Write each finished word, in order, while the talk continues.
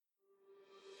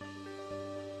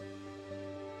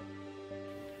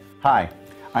Hi,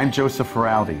 I'm Joseph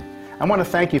Feraldi. I want to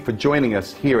thank you for joining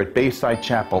us here at Bayside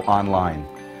Chapel online.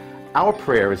 Our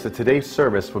prayer is that today's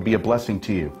service will be a blessing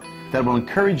to you, that it will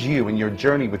encourage you in your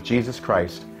journey with Jesus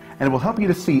Christ, and it will help you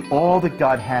to see all that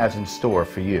God has in store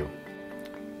for you.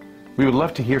 We would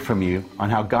love to hear from you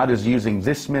on how God is using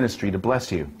this ministry to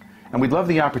bless you, and we'd love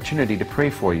the opportunity to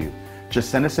pray for you. Just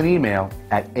send us an email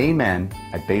at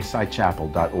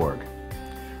amen@baysidechapel.org.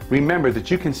 Remember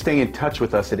that you can stay in touch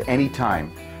with us at any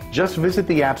time. Just visit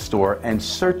the App Store and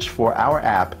search for our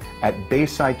app at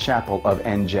Bayside Chapel of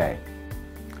NJ.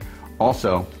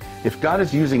 Also, if God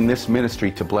is using this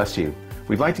ministry to bless you,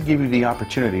 we'd like to give you the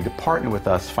opportunity to partner with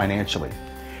us financially.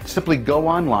 Simply go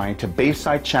online to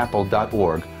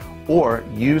baysidechapel.org or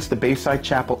use the Bayside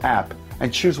Chapel app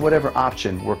and choose whatever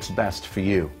option works best for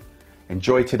you.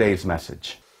 Enjoy today's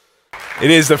message.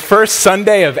 It is the first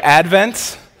Sunday of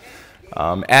Advent.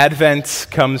 Advent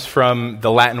comes from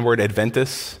the Latin word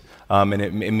adventus, and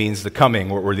it means the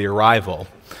coming or the arrival.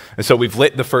 And so we've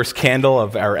lit the first candle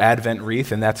of our Advent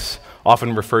wreath, and that's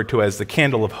often referred to as the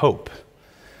candle of hope.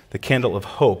 The candle of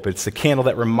hope. It's the candle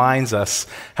that reminds us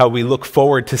how we look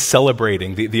forward to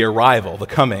celebrating the arrival, the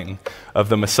coming of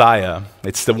the Messiah.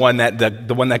 It's the one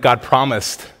that God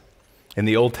promised in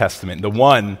the Old Testament, the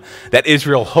one that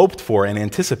Israel hoped for and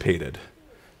anticipated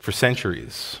for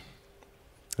centuries.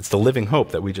 It's the living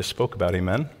hope that we just spoke about,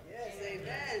 amen? Yes,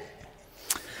 amen.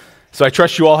 So I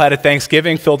trust you all had a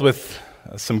Thanksgiving filled with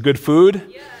some good food,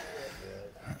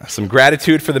 some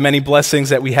gratitude for the many blessings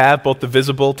that we have, both the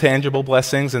visible, tangible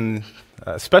blessings, and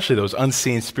especially those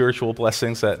unseen spiritual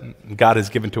blessings that God has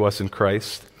given to us in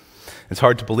Christ. It's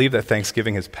hard to believe that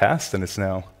Thanksgiving has passed and it's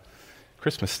now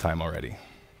Christmas time already.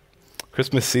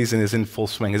 Christmas season is in full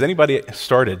swing. Has anybody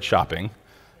started shopping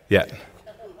yet?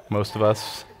 Most of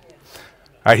us?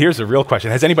 All right, here's a real question.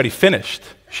 Has anybody finished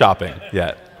shopping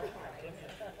yet?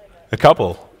 A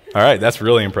couple. All right, that's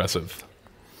really impressive.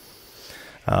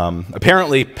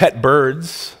 Apparently, pet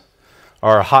birds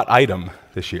are a hot item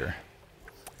this year.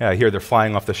 Yeah, I hear they're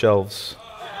flying off the shelves.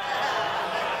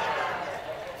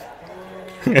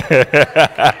 The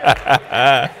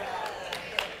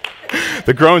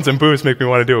groans and boos make me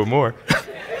want to do it more.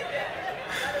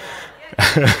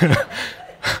 I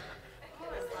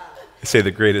say the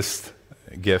greatest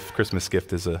gift, Christmas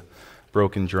gift, is a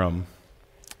broken drum.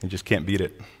 You just can't beat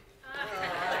it.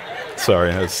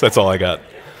 Sorry, that's all I got.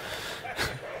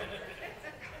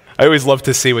 I always love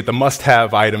to see what the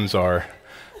must-have items are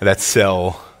that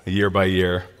sell year by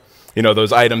year. You know,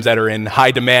 those items that are in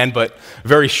high demand but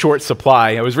very short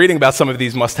supply. I was reading about some of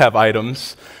these must-have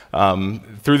items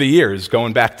through the years,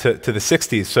 going back to the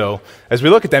 60s. So as we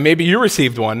look at that, maybe you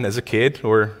received one as a kid,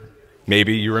 or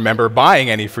maybe you remember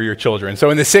buying any for your children. So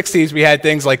in the 60s, we had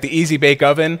things like the Easy Bake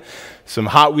Oven, some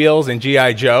Hot Wheels, and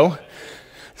G.I. Joe.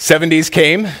 70s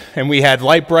came, and we had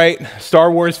Lite-Brite,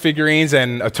 Star Wars figurines,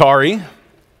 and Atari.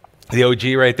 The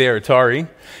OG right there, Atari.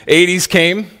 80s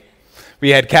came. We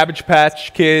had Cabbage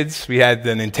Patch Kids. We had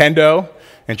the Nintendo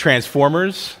and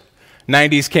Transformers.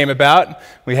 90s came about.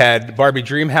 We had Barbie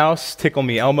Dreamhouse, Tickle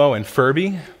Me Elmo, and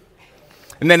Furby.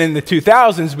 And then in the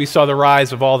 2000s, we saw the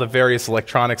rise of all the various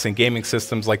electronics and gaming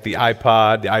systems like the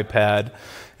iPod, the iPad,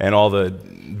 and all the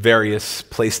various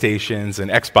PlayStations and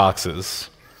Xboxes.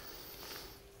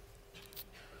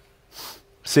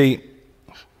 See,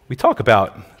 we talk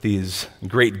about these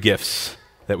great gifts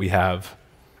that we have.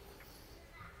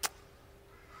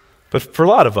 But for a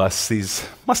lot of us, these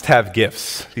must-have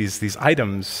gifts, these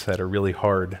items that are really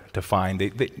hard to find,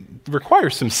 they require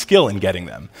some skill in getting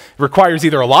them. It requires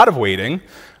either a lot of waiting,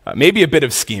 maybe a bit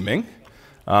of scheming,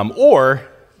 or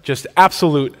just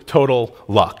absolute total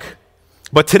luck.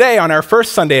 But today, on our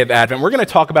first Sunday of Advent, we're going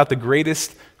to talk about the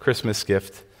greatest Christmas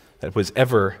gift that was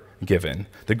ever given,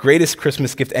 the greatest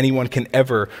Christmas gift anyone can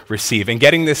ever receive. And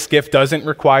getting this gift doesn't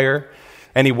require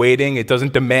any waiting, it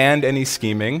doesn't demand any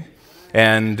scheming,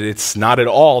 and it's not at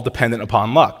all dependent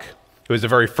upon luck. It was the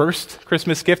very first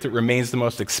Christmas gift, it remains the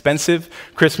most expensive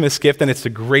Christmas gift, and it's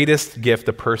the greatest gift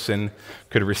a person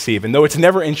could receive. And though it's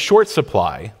never in short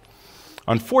supply,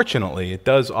 unfortunately, it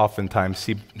does oftentimes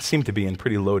seem to be in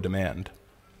pretty low demand.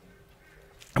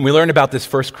 And we learn about this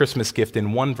first Christmas gift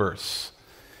in one verse,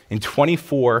 in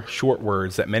 24 short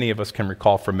words that many of us can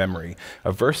recall from memory,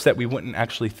 a verse that we wouldn't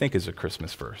actually think is a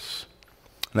Christmas verse.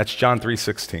 And that's John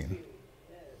 3:16.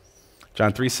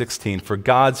 John 3:16, "For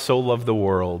God so loved the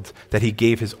world that he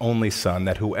gave his only Son,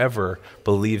 that whoever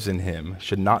believes in him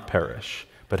should not perish,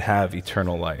 but have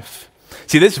eternal life."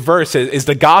 See, this verse is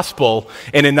the gospel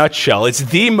in a nutshell. It's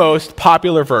the most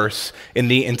popular verse in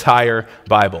the entire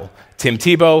Bible. Tim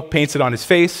Tebow paints it on his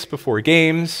face before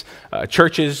games.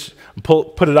 Churches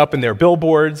put it up in their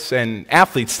billboards, and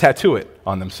athletes tattoo it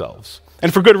on themselves.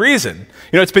 And for good reason.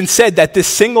 It's been said that this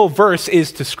single verse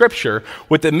is to Scripture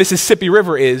what the Mississippi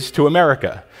River is to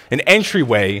America, an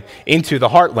entryway into the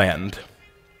heartland.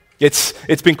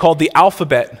 It's been called the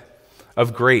alphabet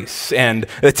of grace and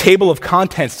the table of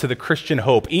contents to the Christian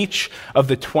hope, each of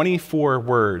the 24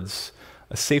 words,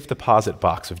 a safe deposit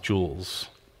box of jewels.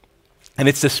 And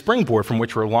it's the springboard from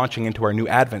which we're launching into our new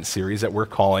Advent series that we're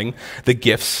calling The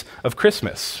Gifts of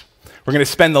Christmas. We're going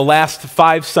to spend the last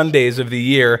 5 Sundays of the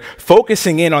year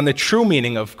focusing in on the true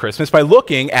meaning of Christmas by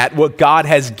looking at what God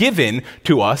has given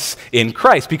to us in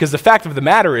Christ. Because the fact of the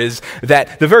matter is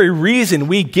that the very reason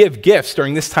we give gifts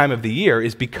during this time of the year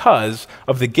is because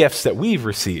of the gifts that we've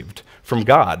received from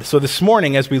God. So this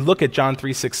morning, as we look at John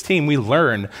 3:16, we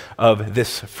learn of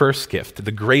this first gift,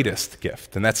 the greatest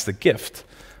gift, and that's the gift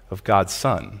of God's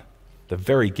Son, the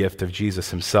very gift of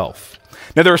Jesus himself.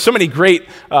 Now, there are so many great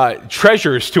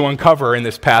treasures to uncover in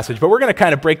this passage, but we're going to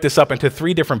kind of break this up into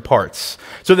 3 different parts.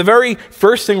 So the very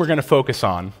first thing we're going to focus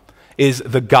on is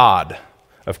the God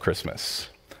of Christmas.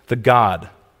 The God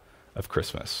of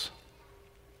Christmas.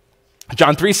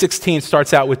 John 3:16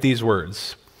 starts out with these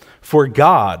words, "For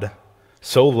God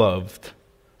so loved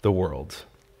the world."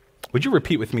 Would you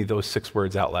repeat with me those 6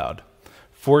 words out loud?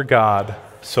 For God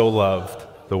so loved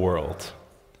the world.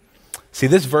 See,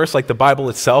 this verse, like the Bible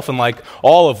itself and like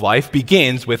all of life,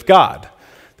 begins with God.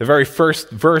 The very first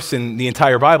verse in the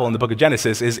entire Bible in the book of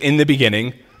Genesis is, "In the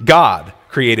beginning, God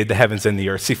created the heavens and the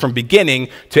earth." See, from beginning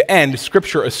to end,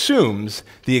 Scripture assumes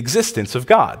the existence of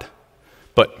God.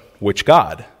 But which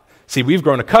God? See, we've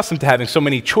grown accustomed to having so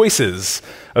many choices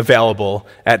available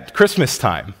at Christmas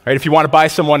time, right? If you want to buy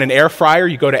someone an air fryer,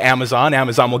 you go to Amazon.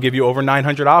 Amazon will give you over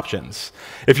 900 options.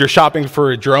 If you're shopping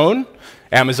for a drone,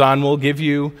 Amazon will give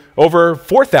you over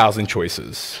 4,000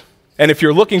 choices. And if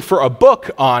you're looking for a book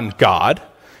on God,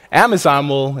 Amazon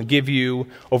will give you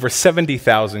over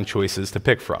 70,000 choices to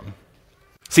pick from.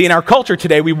 See, in our culture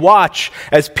today, we watch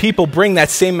as people bring that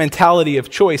same mentality of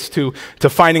choice to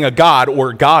finding a god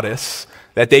or goddess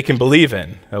that they can believe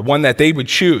in, one that they would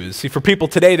choose. See, for people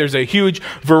today, there's a huge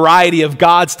variety of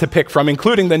gods to pick from,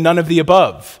 including the none of the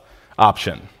above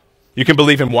option. You can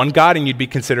believe in one God and you'd be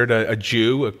considered a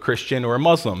Jew, a Christian, or a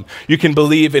Muslim. You can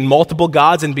believe in multiple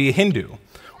gods and be a Hindu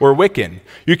or a Wiccan.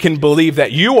 You can believe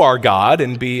that you are God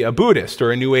and be a Buddhist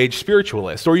or a New Age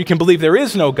spiritualist. Or you can believe there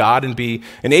is no God and be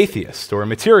an atheist or a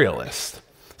materialist.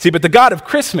 See, but the God of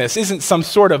Christmas isn't some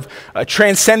sort of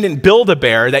transcendent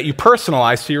Build-A-Bear that you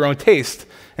personalize to your own taste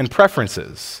and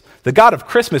preferences. The God of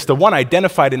Christmas, the one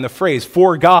identified in the phrase,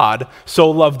 "For God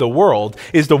so loved the world,"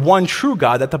 is the one true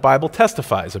God that the Bible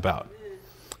testifies about.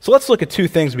 So let's look at 2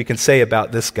 things we can say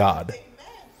about this God.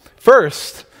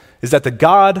 First is that the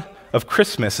God of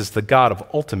Christmas is the God of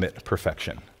ultimate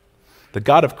perfection. The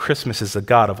God of Christmas is the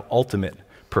God of ultimate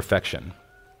perfection.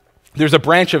 There's a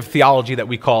branch of theology that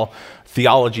we call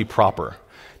theology proper.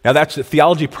 Now,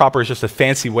 theology proper is just a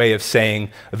fancy way of saying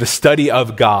the study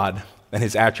of God and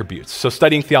his attributes. So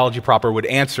studying theology proper would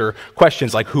answer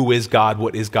questions like, who is God,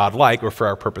 what is God like, or for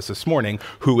our purpose this morning,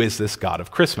 who is this God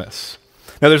of Christmas?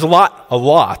 Now, there's a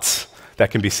lot that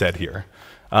can be said here.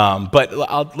 But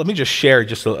let me just share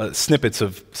just snippets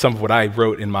of some of what I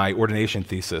wrote in my ordination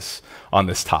thesis on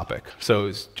this topic. So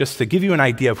it's just to give you an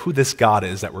idea of who this God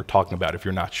is that we're talking about if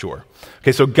you're not sure.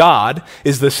 Okay, so God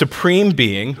is the supreme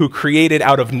being who created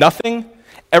out of nothing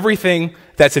everything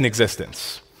that's in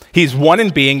existence. He's one in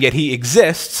being, yet he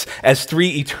exists as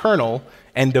 3 eternal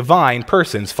and divine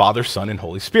persons, Father, Son, and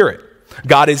Holy Spirit.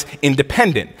 God is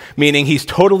independent, meaning he's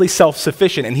totally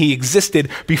self-sufficient and he existed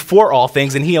before all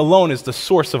things and he alone is the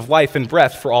source of life and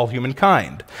breath for all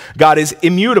humankind. God is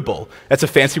immutable. That's a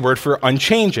fancy word for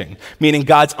unchanging, meaning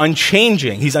God's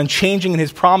unchanging. He's unchanging in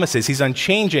his promises. He's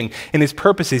unchanging in his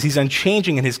purposes. He's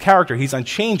unchanging in his character. He's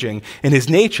unchanging in his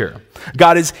nature.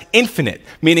 God is infinite,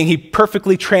 meaning he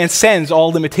perfectly transcends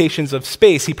all limitations of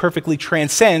space. He perfectly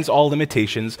transcends all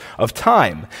limitations of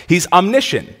time. He's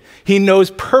omniscient. He knows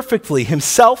perfectly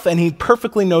himself, and he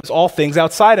perfectly knows all things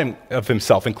outside of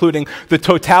himself, including the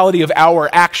totality of our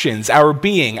actions, our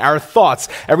being, our thoughts,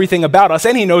 everything about us,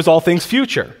 and he knows all things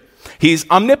future. He's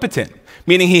omnipotent,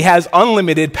 meaning he has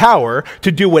unlimited power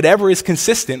to do whatever is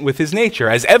consistent with his nature,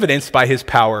 as evidenced by his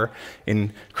power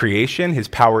in creation, his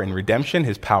power in redemption,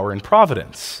 his power in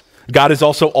providence. God is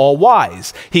also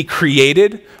all-wise. He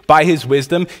created by his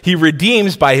wisdom, he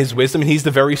redeems by his wisdom, and he's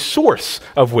the very source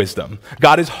of wisdom.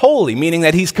 God is holy, meaning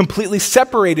that he's completely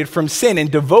separated from sin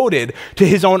and devoted to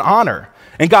his own honor.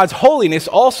 And God's holiness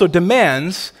also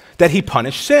demands that he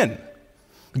punish sin.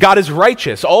 God is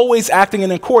righteous, always acting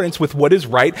in accordance with what is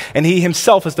right, and he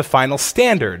himself is the final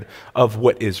standard of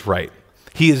what is right.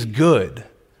 He is good,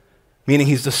 meaning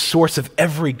he's the source of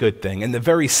every good thing and the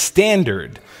very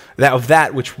standard of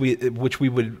that which we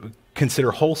would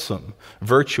consider wholesome,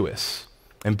 virtuous,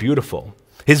 and beautiful.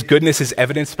 His goodness is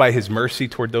evidenced by his mercy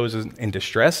toward those in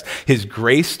distress, his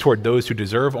grace toward those who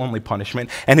deserve only punishment,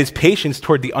 and his patience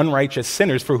toward the unrighteous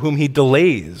sinners for whom he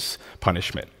delays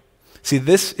punishment. See,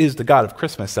 this is the God of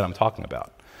Christmas that I'm talking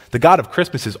about. The God of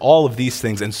Christmas is all of these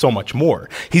things and so much more.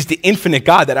 He's the infinite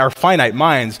God that our finite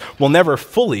minds will never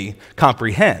fully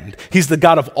comprehend. He's the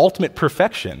God of ultimate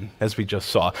perfection, as we just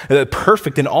saw,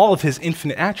 perfect in all of his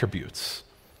infinite attributes.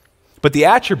 But the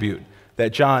attribute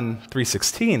that John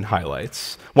 3:16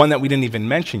 highlights, one that we didn't even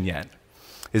mention yet,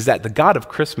 is that the God of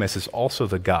Christmas is also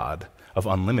the God of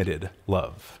unlimited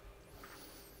love.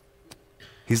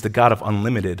 He's the God of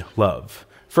unlimited love.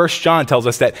 1 John tells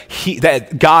us that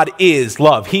God is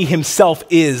love. He himself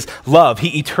is love.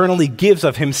 He eternally gives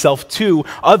of himself to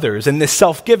others, and this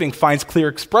self-giving finds clear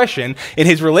expression in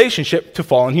his relationship to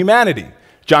fallen humanity.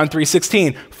 John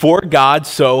 3:16, for God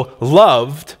so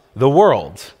loved the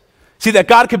world. See, that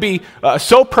God could be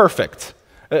so perfect,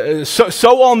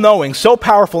 so all-knowing, so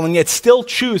powerful, and yet still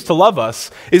choose to love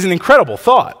us is an incredible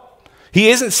thought. He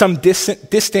isn't some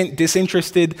distant,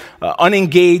 disinterested,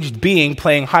 unengaged being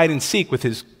playing hide and seek with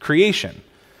his creation.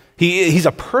 He's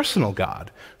a personal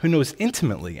God who knows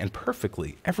intimately and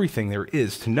perfectly everything there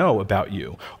is to know about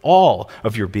you, all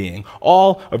of your being,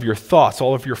 all of your thoughts,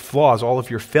 all of your flaws, all of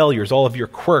your failures, all of your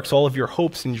quirks, all of your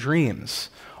hopes and dreams,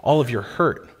 all of your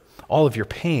hurt, all of your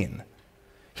pain.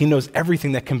 He knows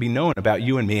everything that can be known about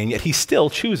you and me, and yet he still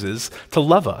chooses to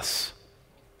love us.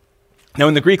 Now,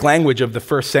 in the Greek language of the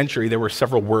first century, there were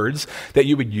several words that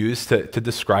you would use to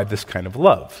describe this kind of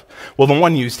love. Well, the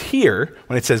one used here,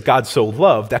 when it says God so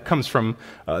loved, that comes from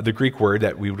the Greek word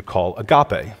that we would call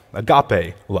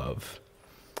agape love.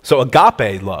 So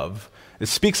agape love, it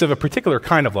speaks of a particular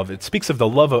kind of love. It speaks of the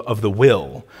love of the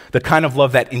will, the kind of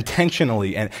love that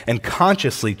intentionally and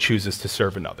consciously chooses to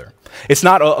serve another. It's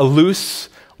not a loose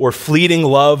or fleeting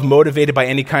love motivated by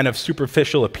any kind of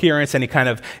superficial appearance, any kind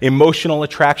of emotional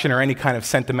attraction, or any kind of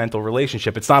sentimental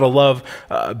relationship. It's not a love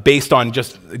based on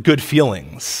just good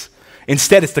feelings.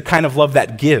 Instead, it's the kind of love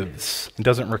that gives and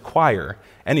doesn't require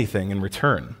anything in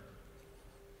return.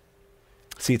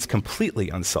 See, it's completely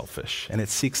unselfish, and it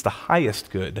seeks the highest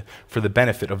good for the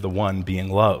benefit of the one being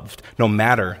loved, no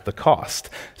matter the cost.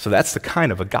 So that's the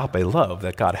kind of agape love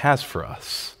that God has for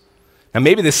us. Now,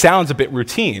 maybe this sounds a bit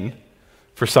routine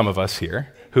for some of us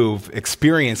here who've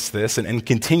experienced this and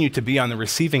continue to be on the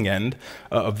receiving end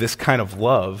of this kind of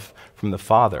love from the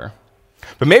Father.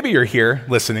 But maybe you're here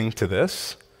listening to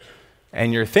this,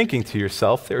 and you're thinking to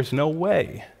yourself, there's no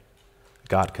way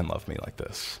God can love me like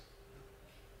this.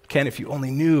 Ken, if you only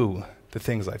knew the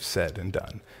things I've said and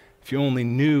done, if you only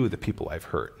knew the people I've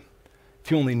hurt,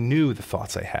 if you only knew the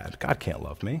thoughts I had, God can't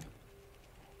love me.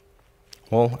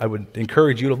 Well, I would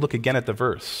encourage you to look again at the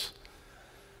verse.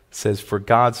 It says, for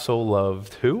God so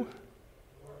loved who?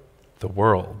 The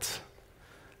world.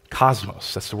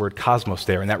 Cosmos, that's the word cosmos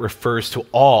there, and that refers to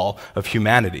all of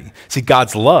humanity. See,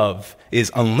 God's love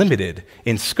is unlimited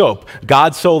in scope.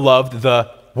 God so loved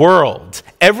the world.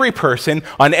 Every person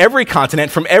on every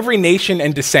continent, from every nation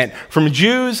and descent, from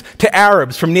Jews to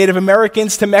Arabs, from Native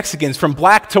Americans to Mexicans, from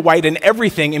black to white and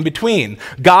everything in between.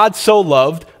 God so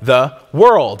loved the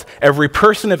world. Every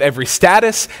person of every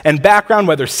status and background,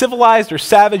 whether civilized or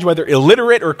savage, whether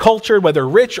illiterate or cultured, whether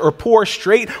rich or poor,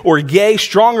 straight or gay,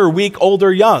 strong or weak, old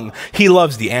or young. He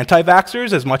loves the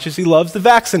anti-vaxxers as much as he loves the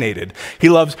vaccinated. He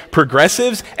loves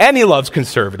progressives and he loves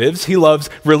conservatives. He loves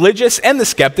religious and the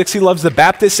skeptics. He loves the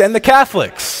Baptists and the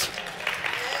Catholics.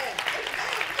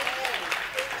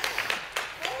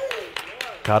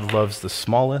 God loves the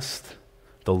smallest,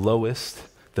 the lowest,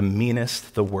 the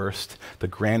meanest, the worst, the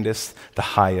grandest, the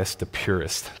highest, the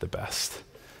purest, the best.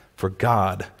 For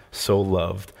God so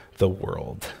loved the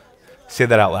world. Say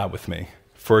that out loud with me.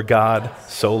 For God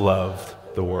so loved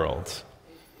the world.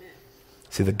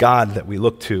 See, the God that we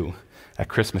look to at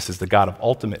Christmas is the God of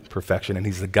ultimate perfection, and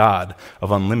he's the God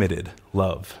of unlimited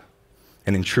love.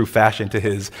 And in true fashion to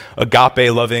his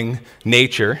agape-loving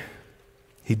nature,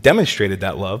 he demonstrated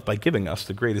that love by giving us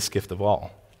the greatest gift of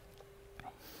all.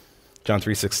 John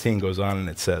 3:16 goes on and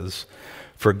it says,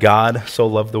 for God so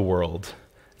loved the world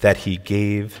that he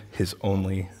gave his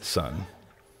only son.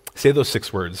 Say those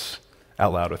 6 words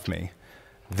out loud with me.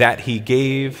 That he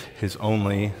gave his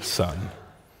only son.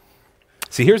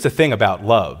 See, here's the thing about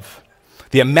love.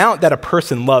 The amount that a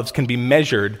person loves can be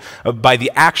measured by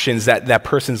the actions that that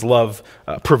person's love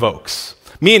provokes.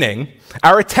 Meaning,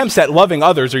 our attempts at loving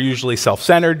others are usually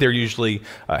self-centered, they're usually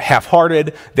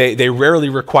half-hearted, they rarely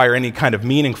require any kind of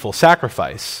meaningful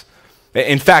sacrifice.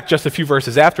 In fact, just a few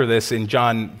verses after this, in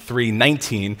John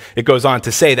 3:19, it goes on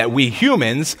to say that we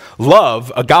humans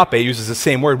love, agape uses the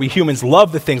same word, we humans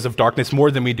love the things of darkness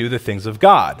more than we do the things of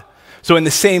God. So in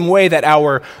the same way that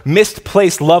our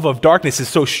misplaced love of darkness is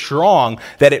so strong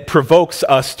that it provokes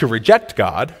us to reject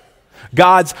God,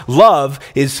 God's love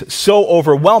is so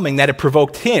overwhelming that it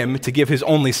provoked him to give his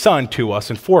only son to us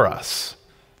and for us.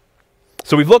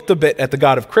 So we've looked a bit at the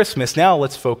God of Christmas. Now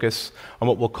let's focus on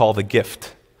what we'll call the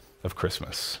gift of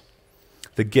Christmas.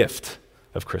 The gift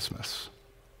of Christmas.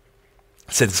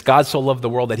 It says, God so loved the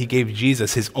world that he gave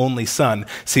Jesus, his only son.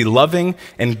 See, loving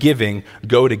and giving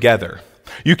go together.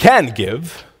 You can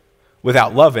give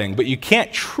without loving, but you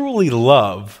can't truly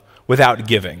love without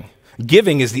giving.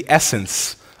 Giving is the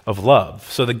essence of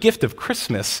love. So the gift of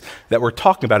Christmas that we're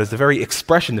talking about is the very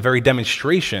expression, the very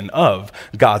demonstration of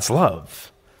God's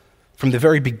love. From the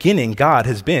very beginning, God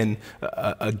has been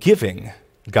a giving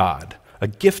God, a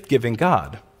gift-giving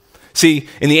God. See,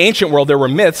 in the ancient world, there were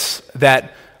myths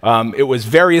that it was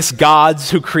various gods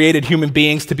who created human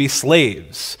beings to be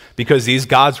slaves because these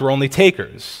gods were only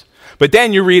takers. But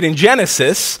then you read in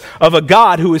Genesis of a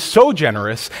God who is so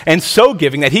generous and so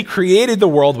giving that he created the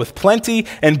world with plenty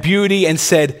and beauty and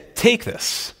said, take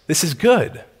this. This is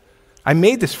good. I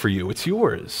made this for you. It's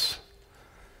yours.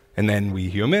 And then we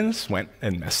humans went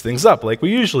and messed things up like we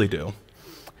usually do.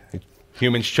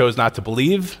 Humans chose not to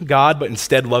believe God, but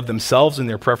instead loved themselves and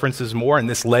their preferences more, and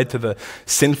this led to the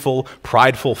sinful,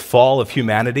 prideful fall of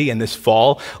humanity, and this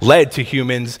fall led to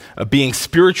humans being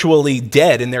spiritually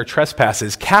dead in their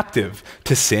trespasses, captive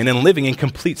to sin, and living in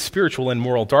complete spiritual and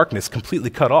moral darkness, completely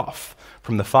cut off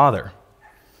from the Father.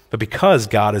 But because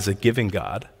God is a giving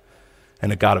God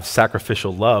and a God of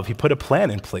sacrificial love, he put a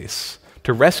plan in place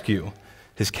to rescue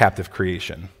his captive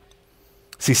creation.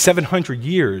 See, 700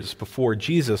 years before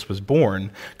Jesus was born,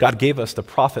 God gave us the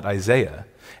prophet Isaiah.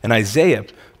 And Isaiah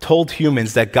told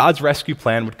humans that God's rescue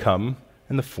plan would come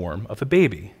in the form of a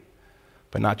baby.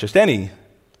 But not just any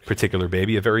particular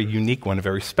baby, a very unique one, a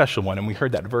very special one. And we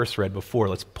heard that verse read before.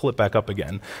 Let's pull it back up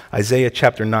again. Isaiah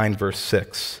chapter 9, verse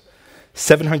 6.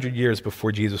 700 years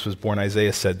before Jesus was born,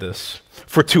 Isaiah said this,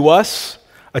 "For to us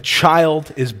a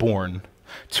child is born,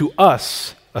 to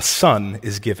us a son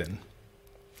is given.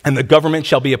 And the government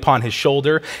shall be upon his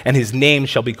shoulder, and his name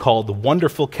shall be called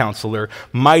Wonderful Counselor,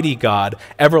 Mighty God,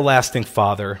 Everlasting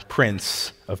Father,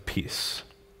 Prince of Peace."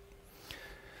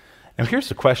 Now here's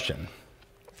the question.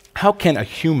 How can a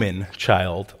human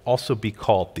child also be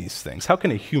called these things? How can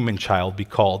a human child be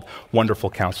called Wonderful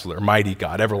Counselor, Mighty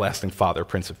God, Everlasting Father,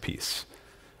 Prince of Peace?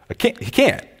 He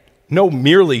can't. No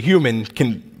merely human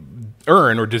can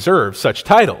earn or deserve such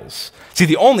titles. See,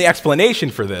 the only explanation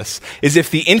for this is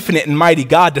if the infinite and mighty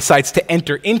God decides to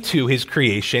enter into his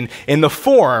creation in the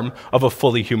form of a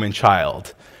fully human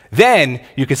child. Then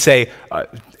you could say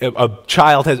a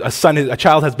child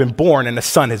has been born and a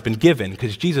son has been given,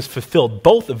 because Jesus fulfilled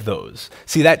both of those.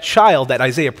 See, that child that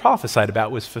Isaiah prophesied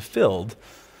about was fulfilled.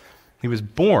 He was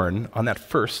born on that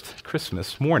first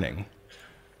Christmas morning.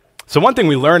 So one thing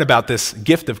we learn about this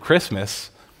gift of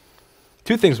Christmas,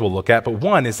 two things we'll look at, but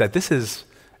one is that this is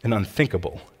an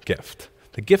unthinkable gift.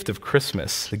 The gift of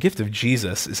Christmas, the gift of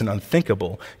Jesus, is an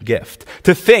unthinkable gift.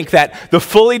 To think that the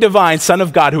fully divine Son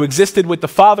of God, who existed with the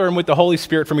Father and with the Holy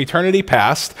Spirit from eternity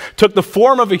past, took the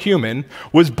form of a human,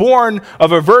 was born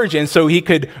of a virgin so he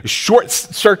could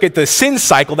short-circuit the sin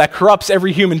cycle that corrupts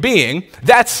every human being,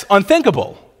 that's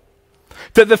unthinkable.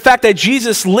 The fact that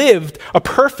Jesus lived a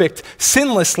perfect,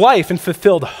 sinless life and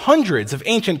fulfilled hundreds of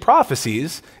ancient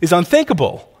prophecies is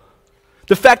unthinkable.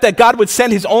 The fact that God would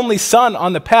send his only son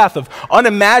on the path of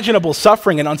unimaginable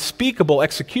suffering and unspeakable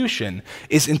execution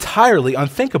is entirely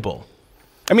unthinkable.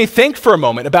 I mean, think for a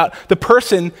moment about the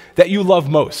person that you love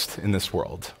most in this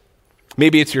world.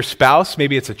 Maybe it's your spouse,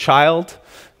 maybe it's a child,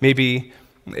 maybe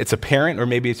it's a parent, or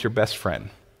maybe it's your best friend.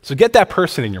 So get that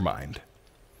person in your mind.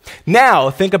 Now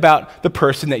think about the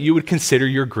person that you would consider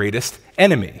your greatest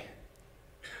enemy.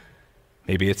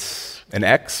 Maybe it's an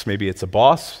ex, maybe it's a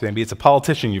boss, maybe it's a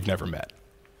politician you've never met.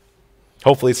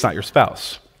 Hopefully it's not your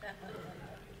spouse.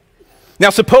 Now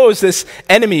suppose this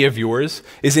enemy of yours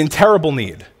is in terrible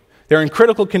need. They're in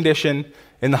critical condition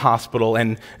in the hospital,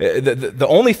 and the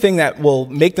only thing that will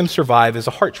make them survive is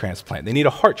a heart transplant. They need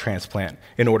a heart transplant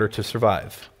in order to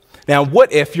survive. Now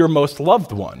what if your most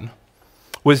loved one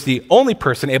was the only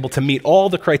person able to meet all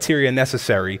the criteria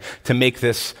necessary to make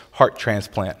this heart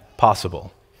transplant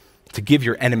possible, to give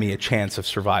your enemy a chance of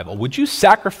survival? Would you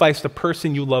sacrifice the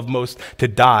person you love most to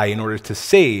die in order to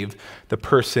save the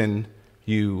person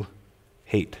you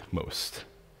hate most.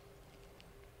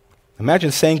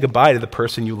 Imagine saying goodbye to the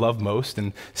person you love most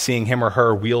and seeing him or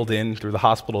her wheeled in through the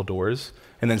hospital doors,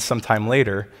 and then sometime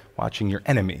later, watching your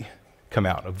enemy come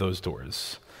out of those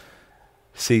doors.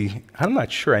 See, I'm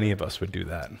not sure any of us would do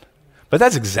that. But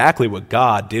that's exactly what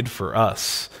God did for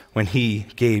us when he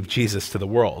gave Jesus to the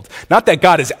world. Not that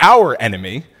God is our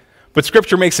enemy, but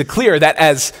Scripture makes it clear that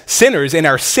as sinners in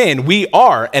our sin, we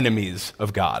are enemies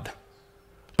of God.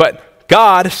 But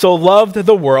God so loved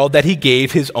the world that he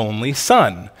gave his only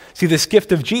Son. See, this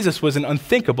gift of Jesus was an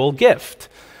unthinkable gift.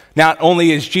 Not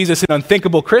only is Jesus an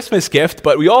unthinkable Christmas gift,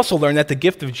 but we also learn that the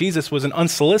gift of Jesus was an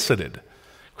unsolicited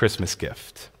Christmas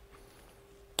gift.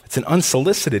 It's an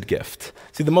unsolicited gift.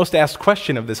 See, the most asked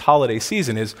question of this holiday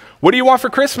season is, what do you want for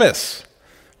Christmas?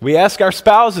 We ask our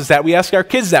spouses that. We ask our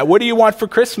kids that. What do you want for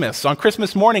Christmas? On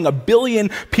Christmas morning, 1 billion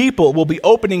people will be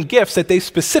opening gifts that they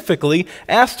specifically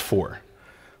asked for.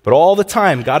 But all the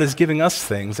time, God is giving us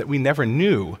things that we never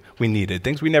knew we needed,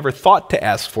 things we never thought to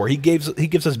ask for. He gives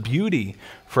us beauty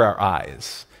for our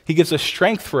eyes. He gives us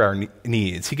strength for our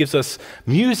needs. He gives us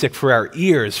music for our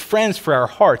ears, friends for our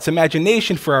hearts,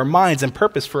 imagination for our minds, and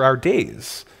purpose for our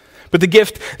days. But the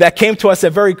gift that came to us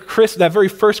that very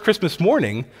first Christmas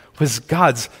morning was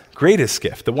God's greatest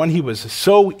gift, the one he was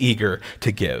so eager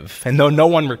to give. And though no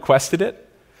one requested it,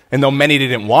 and though many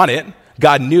didn't want it,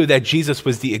 God knew that Jesus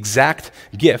was the exact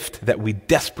gift that we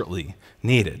desperately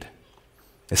needed.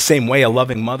 The same way a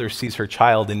loving mother sees her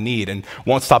child in need and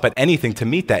won't stop at anything to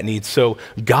meet that need, so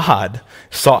God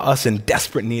saw us in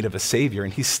desperate need of a Savior,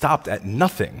 and he stopped at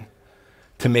nothing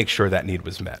to make sure that need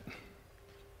was met.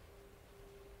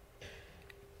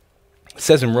 It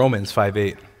says in Romans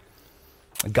 5:8,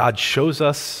 God shows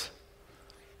us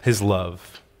his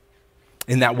love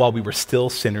in that while we were still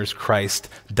sinners, Christ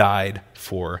died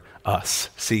for us.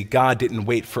 See, God didn't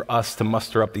wait for us to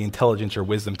muster up the intelligence or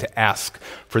wisdom to ask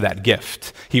for that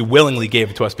gift. He willingly gave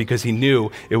it to us because he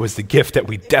knew it was the gift that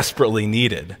we desperately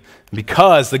needed.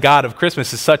 Because the God of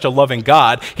Christmas is such a loving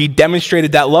God, he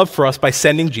demonstrated that love for us by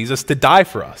sending Jesus to die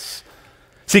for us.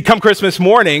 See, come Christmas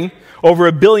morning, over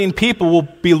 1 billion people will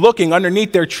be looking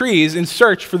underneath their trees in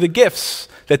search for the gifts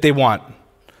that they want.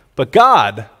 But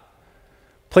God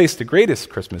placed the greatest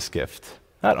Christmas gift,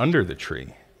 not under the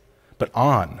tree, but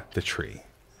on the tree,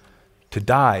 to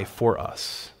die for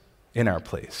us in our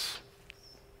place.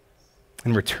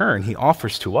 In return, he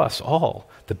offers to us all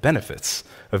the benefits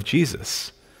of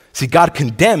Jesus. See, God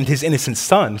condemned his innocent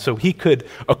son so he could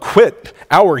acquit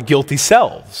our guilty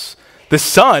selves. The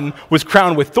son was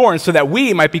crowned with thorns so that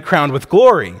we might be crowned with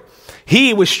glory.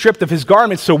 He was stripped of his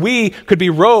garments so we could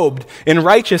be robed in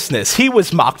righteousness. He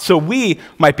was mocked so we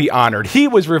might be honored. He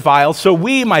was reviled so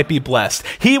we might be blessed.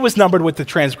 He was numbered with the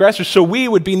transgressors so we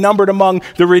would be numbered among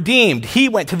the redeemed. He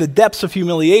went to the depths of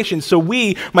humiliation so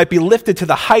we might be lifted to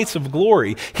the heights of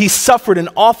glory. He suffered an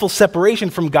awful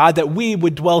separation from God that we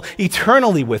would dwell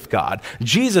eternally with God.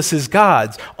 Jesus is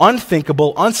God's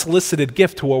unthinkable, unsolicited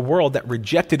gift to a world that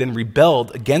rejected and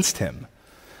rebelled against him.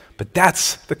 But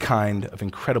that's the kind of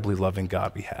incredibly loving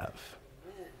God we have.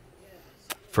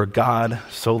 For God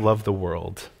so loved the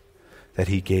world that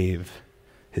he gave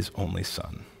his only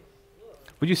son.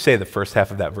 Would you say the first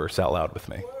half of that verse out loud with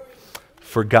me?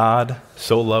 For God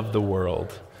so loved the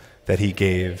world that he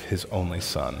gave his only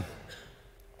son.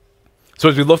 So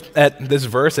as we look at this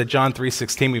verse at John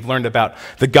 3:16, we've learned about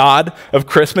the God of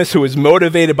Christmas who is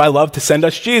motivated by love to send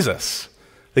us Jesus,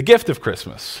 the gift of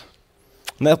Christmas.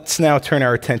 Let's now turn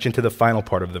our attention to the final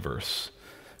part of the verse,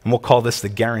 and we'll call this the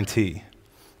guarantee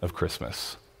of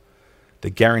Christmas. The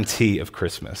guarantee of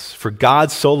Christmas. For God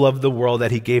so loved the world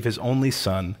that he gave his only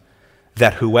son,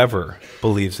 that whoever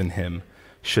believes in him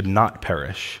should not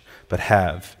perish, but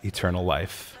have eternal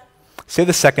life. Say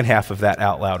the second half of that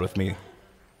out loud with me.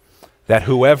 That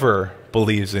whoever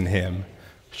believes in him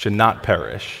should not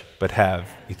perish, but have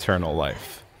eternal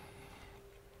life.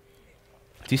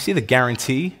 Do you see the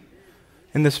guarantee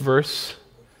in this verse?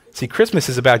 See, Christmas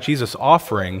is about Jesus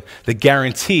offering the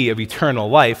guarantee of eternal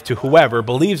life to whoever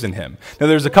believes in him. Now,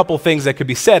 there's a couple things that could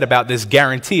be said about this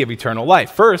guarantee of eternal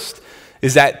life. First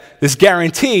is that this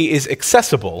guarantee is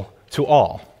accessible to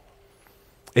all.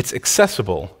 It's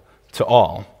accessible to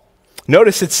all.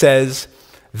 Notice it says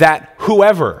that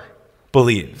whoever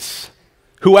believes.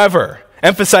 Whoever.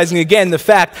 Emphasizing again the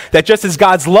fact that just as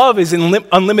God's love is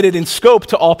unlimited in scope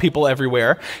to all people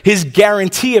everywhere, his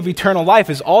guarantee of eternal life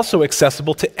is also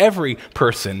accessible to every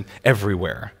person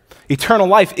everywhere. Eternal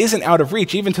life isn't out of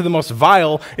reach even to the most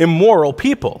vile, immoral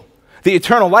people. The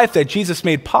eternal life that Jesus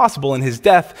made possible in his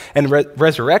death and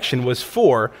resurrection was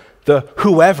for the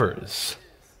whoever's.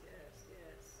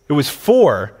 It was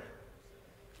for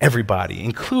everybody,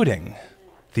 including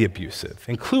the abusive,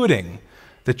 including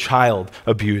the child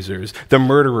abusers, the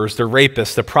murderers, the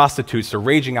rapists, the prostitutes, the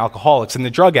raging alcoholics, and the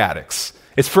drug addicts.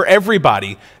 It's for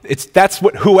everybody. That's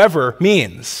what whoever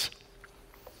means.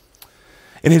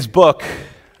 In his book,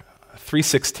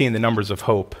 3:16, The Numbers of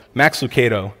Hope, Max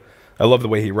Lucado, I love the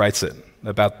way he writes it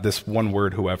about this one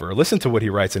word, whoever. Listen to what he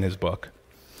writes in his book.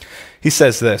 He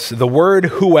says this: the word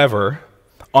whoever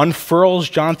unfurls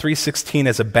John 3:16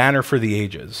 as a banner for the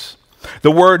ages.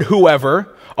 The word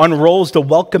whoever unrolls the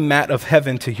welcome mat of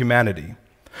heaven to humanity.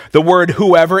 The word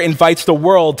whoever invites the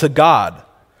world to God.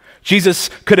 Jesus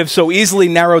could have so easily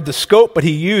narrowed the scope, but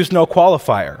he used no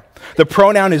qualifier. The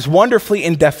pronoun is wonderfully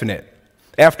indefinite.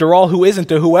 After all, who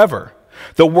isn't a whoever?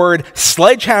 The word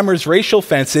sledgehammers racial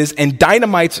fences and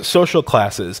dynamites social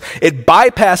classes. It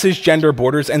bypasses gender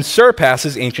borders and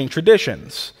surpasses ancient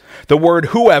traditions. The word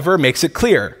whoever makes it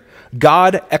clear.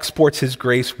 God exports his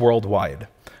grace worldwide.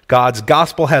 God's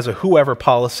gospel has a whoever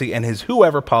policy, and his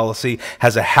whoever policy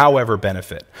has a however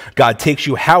benefit. God takes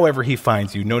you however he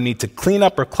finds you. No need to clean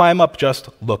up or climb up, just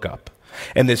look up.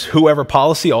 And this whoever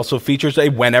policy also features a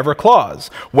whenever clause.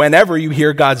 Whenever you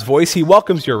hear God's voice, he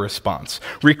welcomes your response.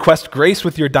 Request grace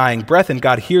with your dying breath, and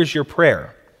God hears your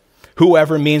prayer.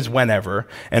 Whoever means whenever,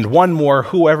 and one more,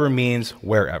 whoever means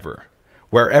wherever.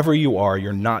 Wherever you are,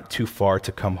 you're not too far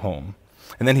to come home.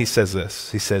 And then he says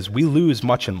this. He says, we lose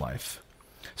much in life.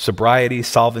 Sobriety,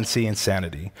 solvency, and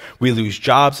sanity. We lose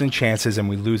jobs and chances, and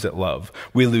we lose at love.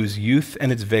 We lose youth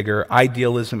and its vigor,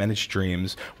 idealism and its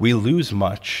dreams. We lose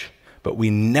much, but we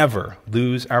never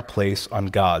lose our place on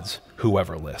God's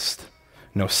whoever list.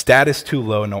 No status too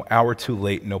low, no hour too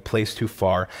late, no place too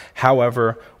far.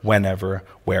 However, whenever,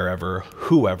 wherever,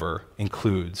 whoever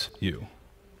includes you.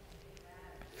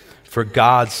 For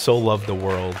God so loved the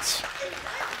world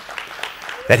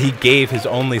that he gave his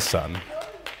only Son,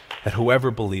 that whoever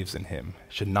believes in him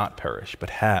should not perish, but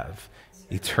have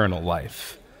eternal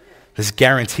life. This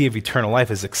guarantee of eternal life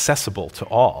is accessible to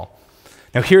all.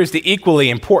 Now here's the equally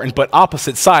important but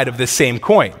opposite side of this same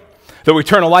coin. Though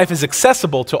eternal life is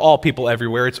accessible to all people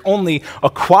everywhere, it's only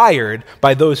acquired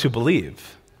by those who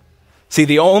believe. See,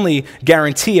 the only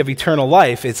guarantee of eternal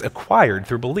life is acquired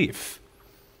through belief.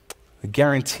 The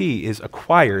guarantee is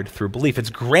acquired through belief.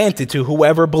 It's granted to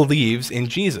whoever believes in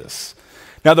Jesus.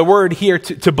 Now, the word here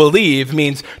to believe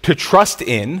means to trust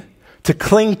in, to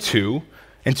cling to,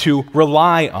 and to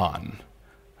rely on.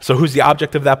 So who's the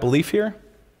object of that belief here?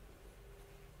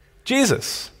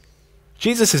 Jesus.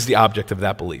 Jesus is the object of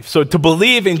that belief. So to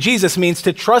believe in Jesus means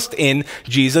to trust in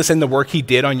Jesus and the work he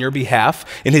did on your behalf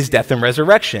in his death and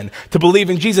resurrection. To believe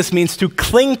in Jesus means to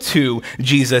cling to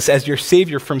Jesus as your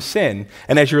Savior from sin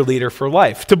and as your leader for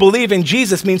life. To believe in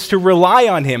Jesus means to rely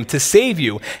on him to save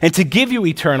you and to give you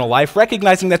eternal life,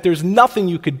 recognizing that there's nothing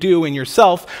you could do in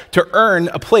yourself to earn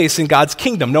a place in God's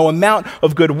kingdom. No amount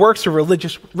of good works or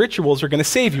religious rituals are going to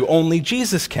save you. Only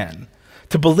Jesus can.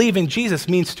 To believe in Jesus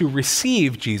means to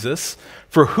receive Jesus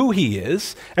for who he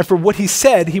is and for what he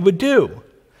said he would do.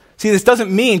 See, this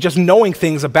doesn't mean just knowing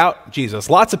things about Jesus.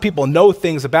 Lots of people know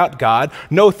things about God,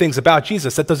 know things about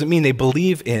Jesus. That doesn't mean they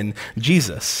believe in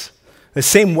Jesus. The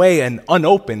same way an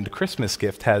unopened Christmas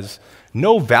gift has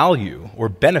no value or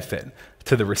benefit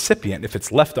to the recipient if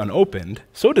it's left unopened,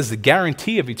 so does the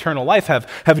guarantee of eternal life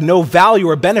have no value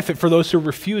or benefit for those who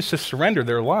refuse to surrender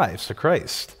their lives to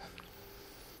Christ.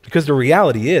 Because the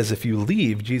reality is, if you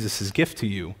leave Jesus' gift to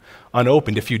you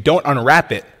unopened, if you don't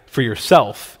unwrap it for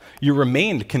yourself, you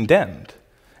remain condemned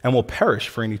and will perish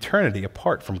for an eternity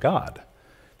apart from God.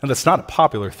 Now, that's not a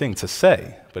popular thing to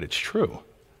say, but it's true.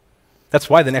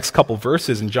 That's why the next couple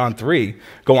verses in John 3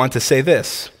 go on to say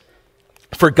this: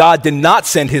 for God did not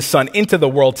send his Son into the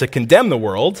world to condemn the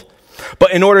world,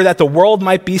 but in order that the world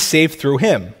might be saved through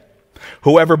him.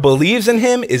 Whoever believes in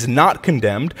him is not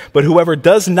condemned, but whoever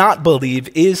does not believe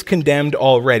is condemned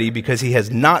already because he has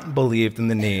not believed in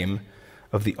the name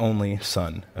of the only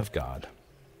Son of God.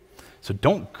 So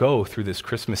don't go through this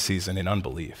Christmas season in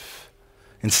unbelief.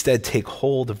 Instead, take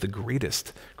hold of the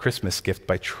greatest Christmas gift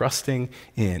by trusting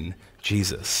in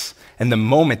Jesus. And the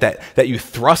moment that you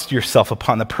thrust yourself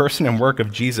upon the person and work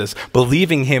of Jesus,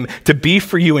 believing him to be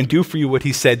for you and do for you what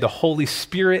he said, the Holy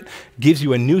Spirit gives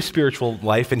you a new spiritual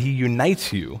life and he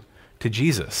unites you to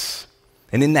Jesus.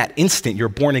 And in that instant, you're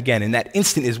born again. In that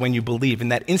instant is when you believe. In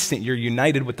that instant, you're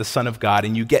united with the Son of God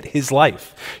and you get his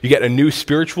life. You get a new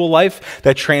spiritual life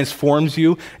that transforms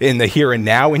you in the here and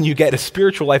now, and you get a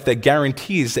spiritual life that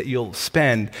guarantees that you'll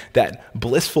spend that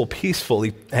blissful, peaceful,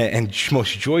 and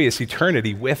most joyous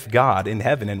eternity with God in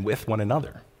heaven and with one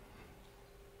another.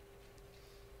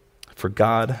 For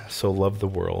God so loved the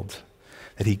world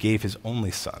that he gave his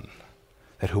only Son,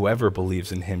 that whoever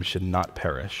believes in him should not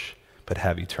perish, but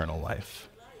have eternal life.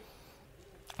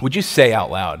 Would you say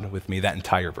out loud with me that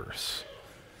entire verse?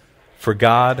 For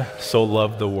God so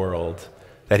loved the world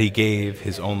that he gave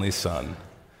his only Son,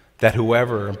 that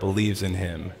whoever believes in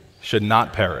him should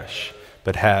not perish,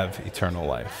 but have eternal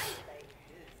life.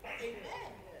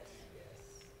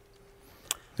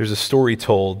 There's a story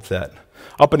told that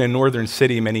up in a northern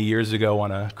city many years ago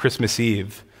on a Christmas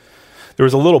Eve, there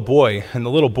was a little boy, and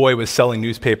the little boy was selling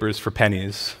newspapers for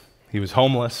pennies. He was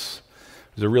homeless.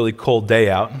 It was a really cold day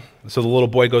out. So the little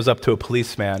boy goes up to a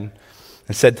policeman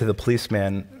and said to the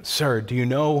policeman, "Sir, do you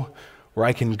know where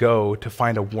I can go to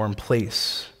find a warm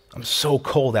place? I'm so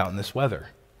cold out in this weather."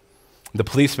 The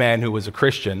policeman, who was a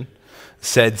Christian,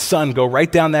 said, "Son, go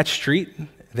right down that street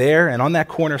there, and on that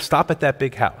corner, stop at that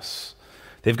big house.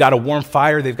 They've got a warm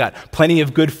fire, they've got plenty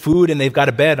of good food, and they've got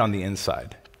a bed on the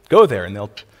inside. Go there, and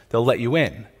they'll let you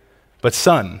in. But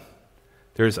son,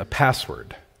 there's a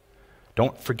password.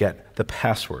 Don't forget the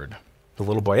password." The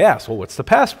little boy asked, "Well, what's the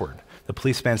password?" The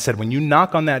policeman said, "When you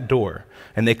knock on that door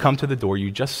and they come to the door, you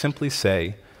just simply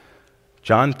say,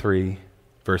 John 3,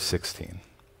 verse 16.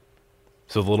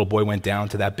 So the little boy went down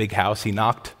to that big house. He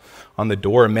knocked on the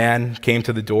door. A man came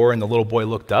to the door, and the little boy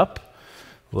looked up.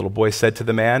 The little boy said to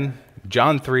the man,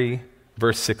 John 3,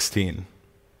 verse 16.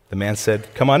 The man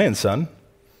said, "Come on in, son."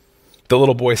 The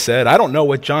little boy said, "I don't know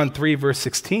what John 3, verse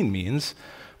 16 means,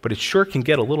 but it sure can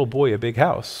get a little boy a big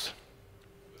house."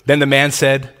 Then the man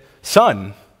said,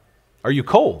 "Son, are you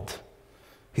cold?"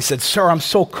 He said, "Sir, I'm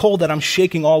so cold that I'm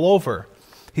shaking all over."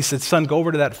 He said, "Son, go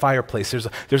over to that fireplace.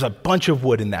 There's a bunch of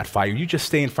wood in that fire. You just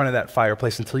stay in front of that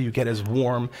fireplace until you get as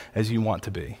warm as you want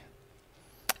to be."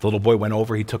 The little boy went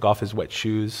over. He took off his wet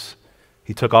shoes.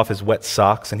 He took off his wet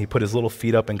socks, and he put his little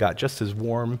feet up and got just as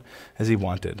warm as he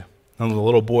wanted. And the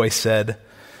little boy said,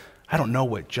 "I don't know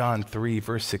what John 3,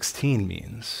 verse 16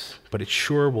 means, but it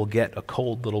sure will get a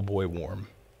cold little boy warm."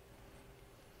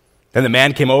 Then the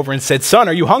man came over and said, "Son,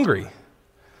 are you hungry?"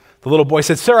 The little boy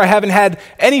said, "Sir, I haven't had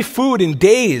any food in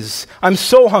days. I'm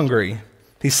so hungry."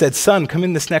 He said, "Son, come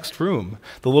in this next room."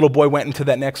 The little boy went into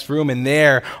that next room, and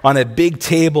there on a big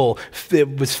table,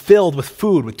 it was filled with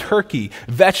food, with turkey,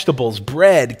 vegetables,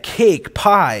 bread, cake,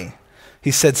 pie.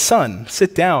 He said, "Son,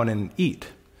 sit down and eat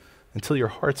until your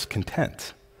heart's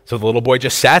content." So the little boy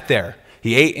just sat there.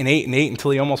 He ate and ate and ate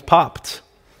until he almost popped.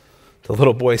 The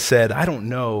little boy said, "I don't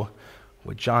know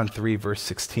what John 3, verse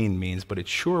 16 means, but it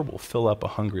sure will fill up a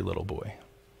hungry little boy."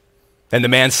 And the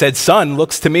man said, "Son,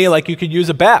 looks to me like you could use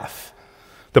a bath."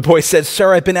 The boy said,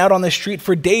 "Sir, I've been out on the street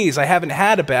for days. I haven't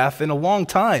had a bath in a long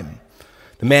time."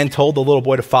 The man told the little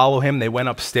boy to follow him. They went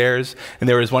upstairs, and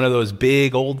there was one of those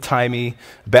big, old-timey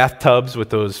bathtubs with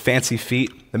those fancy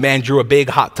feet. The man drew a big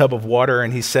hot tub of water,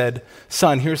 and he said,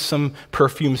 "Son, here's some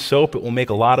perfume soap. It will make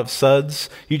a lot of suds.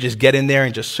 You just get in there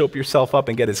and just soap yourself up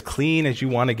and get as clean as you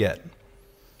want to get."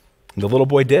 And the little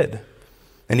boy did.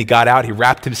 And he got out. He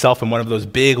wrapped himself in one of those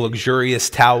big, luxurious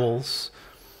towels.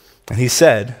 And he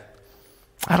said,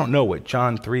 "I don't know what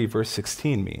John 3, verse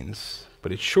 16 means,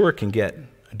 but it sure can get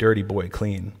a dirty boy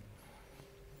clean."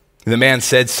 And the man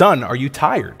said, "Son, are you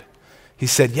tired?" He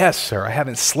said, "Yes, sir, I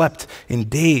haven't slept in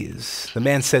days." The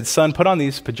man said, "Son, put on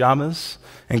these pajamas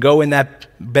and go in that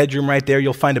bedroom right there.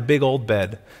 You'll find a big old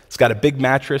bed. It's got a big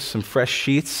mattress, some fresh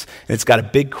sheets, and it's got a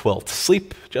big quilt.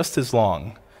 Sleep just as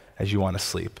long as you want to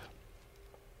sleep."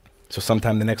 So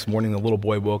sometime the next morning, the little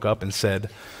boy woke up and said,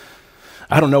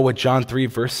 "I don't know what John 3,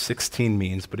 verse 16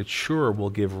 means, but it sure will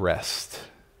give rest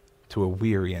to a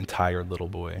weary and tired little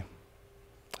boy."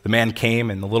 The man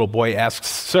came, and the little boy asked,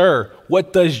 "Sir,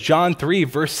 what does John 3,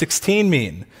 verse 16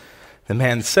 mean?" The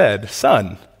man said,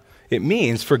 "Son, it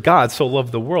means, for God so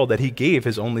loved the world that he gave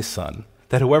his only Son,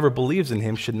 that whoever believes in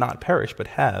him should not perish but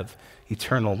have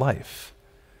eternal life."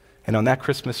 And on that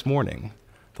Christmas morning,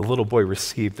 the little boy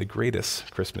received the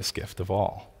greatest Christmas gift of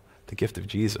all, the gift of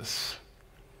Jesus.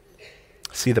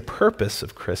 See, the purpose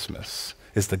of Christmas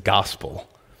is the gospel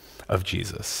of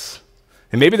Jesus.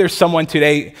 And maybe there's someone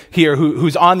today here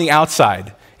who's on the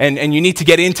outside, and you need to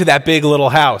get into that big little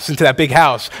house, into that big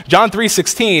house. John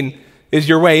 3:16 is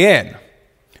your way in.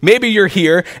 Maybe you're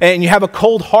here and you have a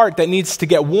cold heart that needs to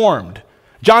get warmed.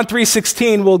 John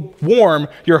 3:16 will warm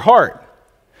your heart.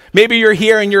 Maybe you're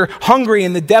here and you're hungry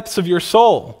in the depths of your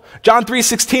soul. John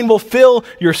 3:16 will fill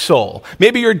your soul.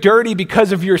 Maybe you're dirty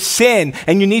because of your sin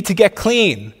and you need to get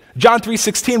clean. John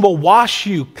 3:16 will wash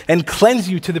you and cleanse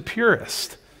you to the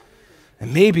purest.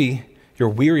 And maybe you're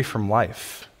weary from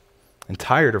life and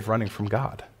tired of running from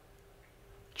God.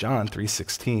 John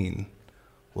 3:16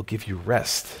 will give you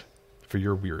rest for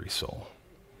your weary soul.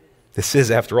 This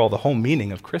is, after all, the whole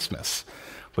meaning of Christmas.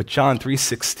 What John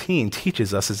 3:16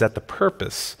 teaches us is that the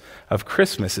purpose of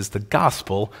Christmas is the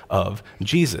gospel of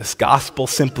Jesus. Gospel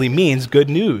simply means good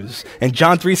news. And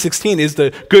John 3:16 is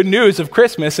the good news of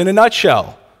Christmas in a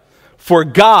nutshell. For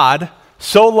God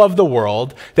so loved the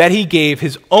world that he gave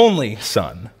his only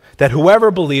Son, that whoever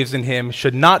believes in him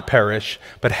should not perish,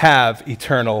 but have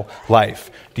eternal life.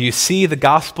 Do you see the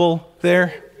gospel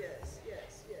there?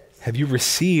 Have you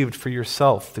received for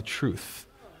yourself the truth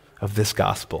of this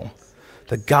gospel?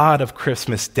 The God of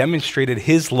Christmas demonstrated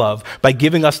his love by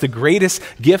giving us the greatest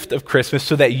gift of Christmas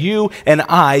so that you and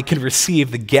I can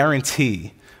receive the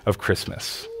guarantee of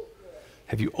Christmas.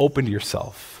 Have you opened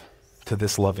yourself to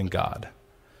this loving God?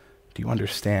 Do you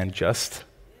understand just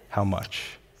how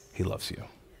much he loves you?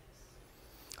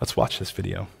 Let's watch this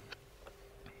video.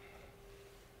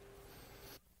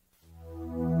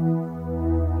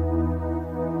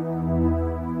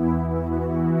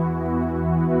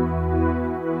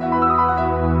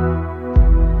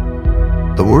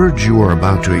 The words you are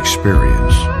about to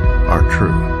experience are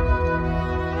true.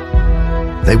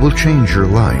 They will change your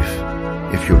life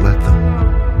if you let them.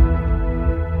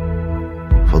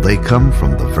 For they come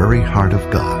from the very heart of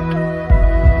God.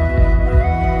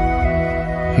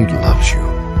 He loves you,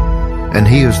 and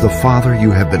he is the Father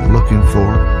you have been looking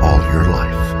for all your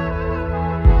life.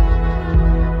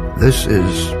 This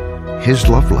is his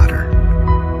love letter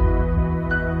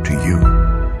to you.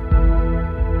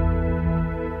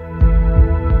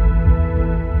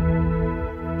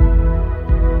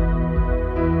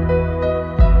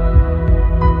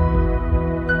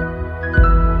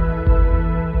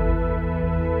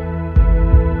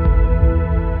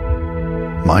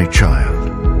 My child,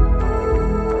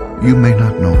 you may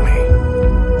not know me,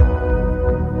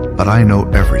 but I know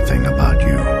everything about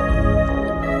you.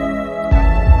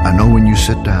 I know when you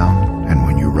sit down and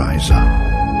when you rise up.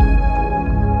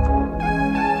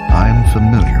 I'm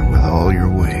familiar with all your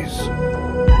ways.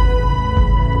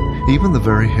 Even the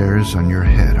very hairs on your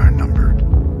head are numbered,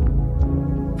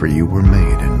 for you were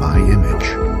made in my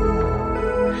image.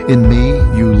 In me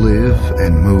you live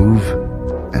and move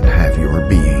and have your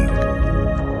being.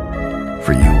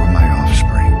 For you are my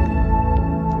offspring.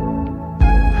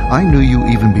 I knew you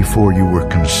even before you were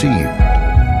conceived.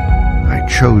 I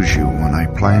chose you when I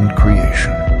planned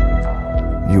creation.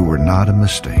 You were not a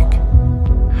mistake.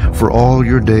 For all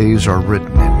your days are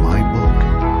written in my book.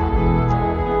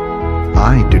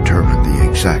 I determined the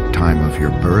exact time of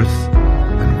your birth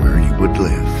and where you would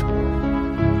live.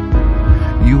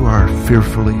 You are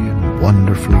fearfully and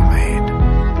wonderfully made.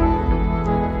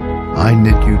 I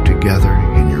knit you together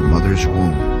in your mother's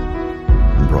womb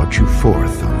and brought you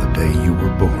forth on the day you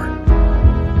were born.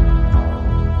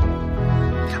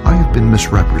 I have been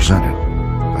misrepresented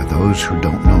by those who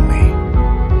don't know me.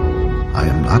 I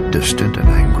am not distant and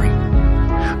angry,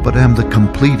 but am the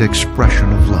complete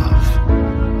expression of love.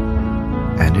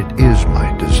 And it is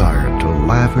my desire to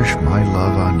lavish my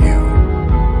love on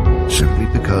you, simply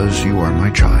because you are my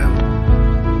child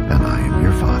and I am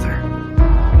your father.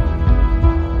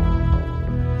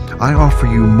 I offer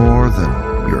you more than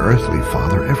your earthly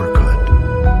father ever could,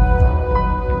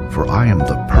 for I am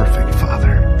the perfect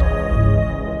Father.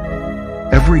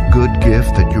 Every good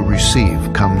gift that you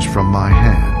receive comes from my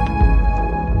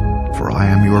hand, for I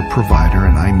am your provider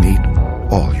and I meet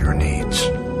all your needs.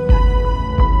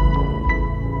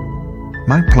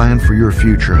 My plan for your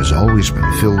future has always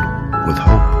been filled with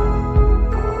hope,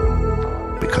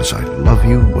 because I love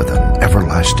you with an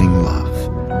everlasting love.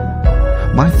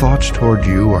 My thoughts toward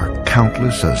you are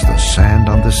countless as the sand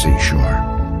on the seashore,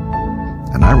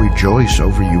 and I rejoice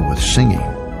over you with singing.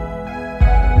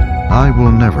 I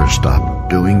will never stop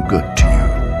doing good to you,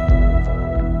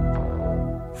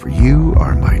 for you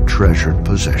are my treasured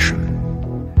possession.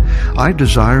 I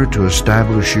desire to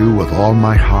establish you with all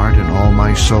my heart and all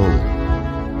my soul,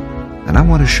 and I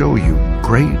want to show you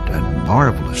great and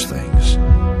marvelous things.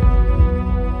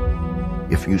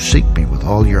 If you seek me with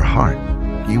all your heart,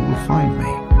 you will find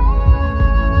me.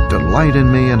 Delight in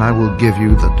me, and I will give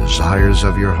you the desires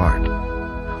of your heart.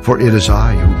 For it is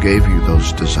I who gave you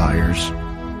those desires.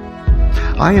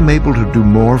 I am able to do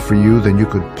more for you than you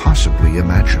could possibly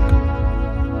imagine.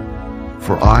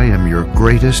 For I am your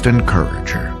greatest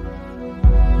encourager.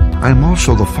 I am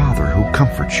also the Father who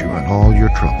comforts you in all your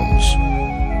troubles.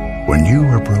 When you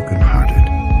are brokenhearted,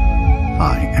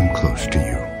 I am close to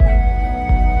you.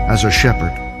 As a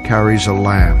shepherd carries a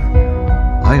lamb,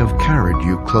 I have carried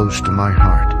you close to my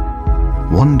heart.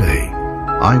 One day,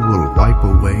 I will wipe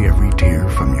away every tear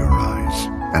from your eyes,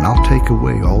 and I'll take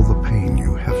away all the pain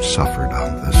you have suffered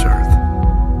on this earth.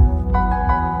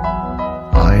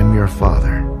 I am your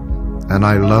Father, and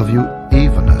I love you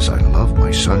even as I love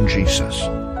my Son Jesus.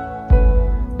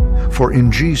 For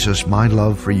in Jesus my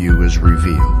love for you is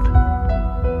revealed.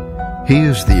 He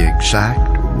is the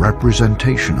exact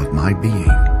representation of my being.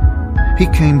 He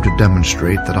came to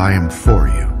demonstrate that I am for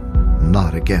you,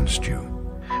 not against you,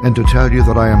 and to tell you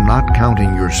that I am not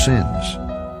counting your sins.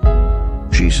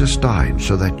 Jesus died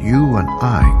so that you and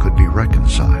I could be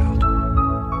reconciled.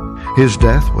 His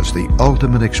death was the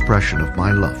ultimate expression of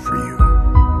my love for you.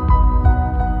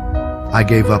 I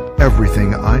gave up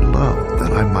everything I loved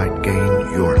that I might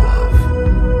gain your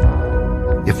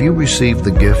love. If you receive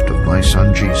the gift of my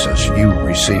Son Jesus, you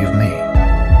receive me,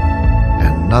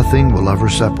 and nothing will ever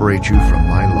separate you from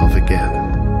my love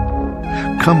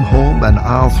again. Come home and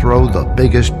I'll throw the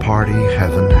biggest party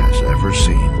heaven has ever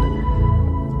seen.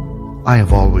 I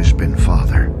have always been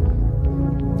Father,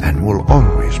 and will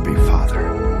always be Father.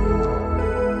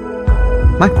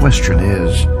 My question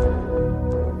is,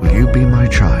 will you be my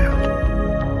child?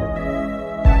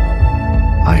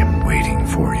 I am waiting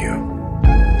for you.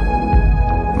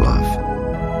 Love,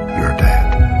 your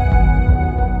dad,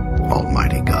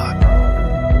 Almighty God.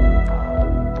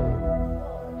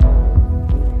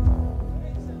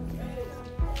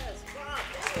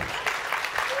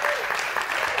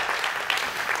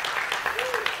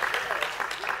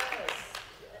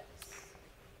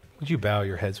 Would you bow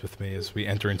your heads with me as we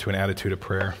enter into an attitude of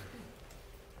prayer?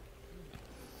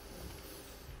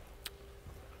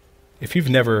 If you've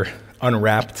never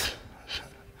unwrapped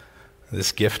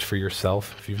this gift for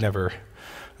yourself, if you've never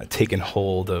taken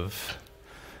hold of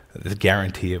the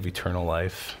guarantee of eternal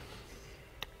life,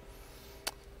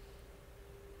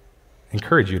 I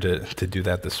encourage you to do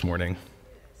that this morning.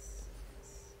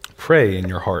 Pray in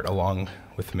your heart along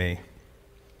with me.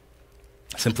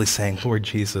 Simply saying, Lord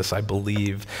Jesus, I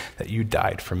believe that you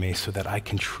died for me so that I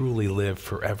can truly live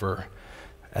forever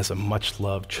as a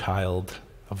much-loved child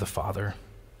of the Father.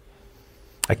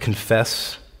 I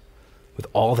confess with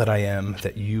all that I am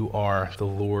that you are the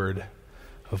Lord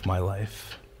of my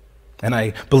life. And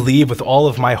I believe with all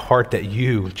of my heart that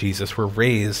you, Jesus, were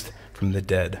raised from the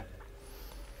dead.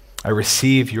 I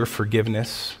receive your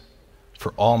forgiveness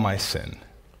for all my sin,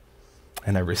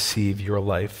 and I receive your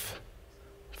life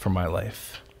for my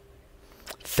life.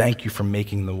 Thank you for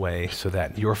making the way so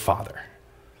that your Father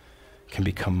can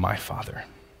become my Father.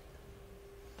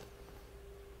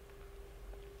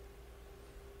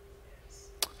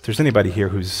 If there's anybody here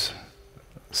who's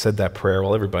said that prayer,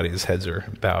 while everybody's heads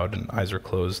are bowed and eyes are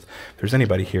closed, if there's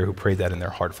anybody here who prayed that in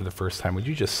their heart for the first time, would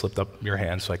you just slip up your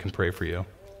hand so I can pray for you?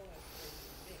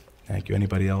 Thank you.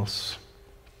 Anybody else?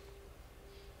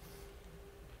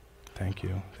 Thank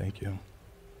you. Thank you.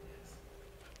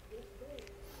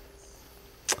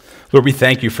 Lord, we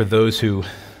thank you for those who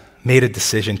made a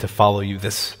decision to follow you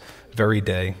this very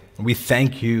day. We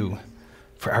thank you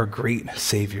for our great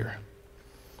Savior,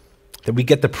 that we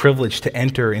get the privilege to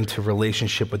enter into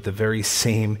relationship with the very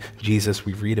same Jesus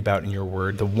we read about in your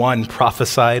word, the one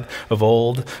prophesied of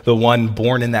old, the one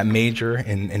born in that manger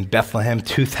in Bethlehem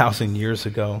 2,000 years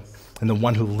ago, and the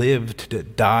one who lived to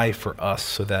die for us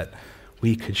so that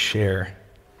we could share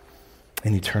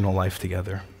an eternal life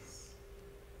together.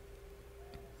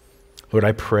 Lord,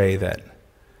 I pray that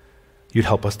you'd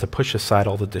help us to push aside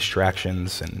all the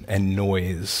distractions and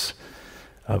noise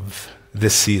of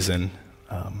this season.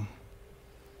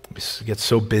 We get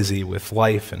so busy with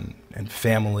life and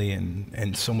family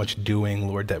and so much doing,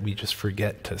 Lord, that we just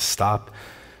forget to stop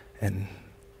and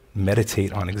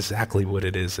meditate on exactly what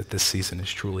it is that this season is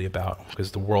truly about,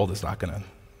 because the world is not going to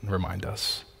remind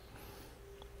us.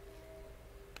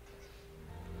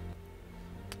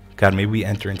 God, may we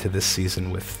enter into this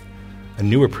season with a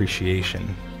new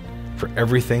appreciation for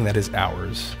everything that is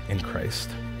ours in Christ.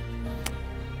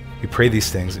 We pray these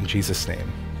things in Jesus'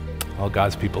 name. All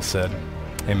God's people said,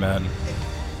 amen.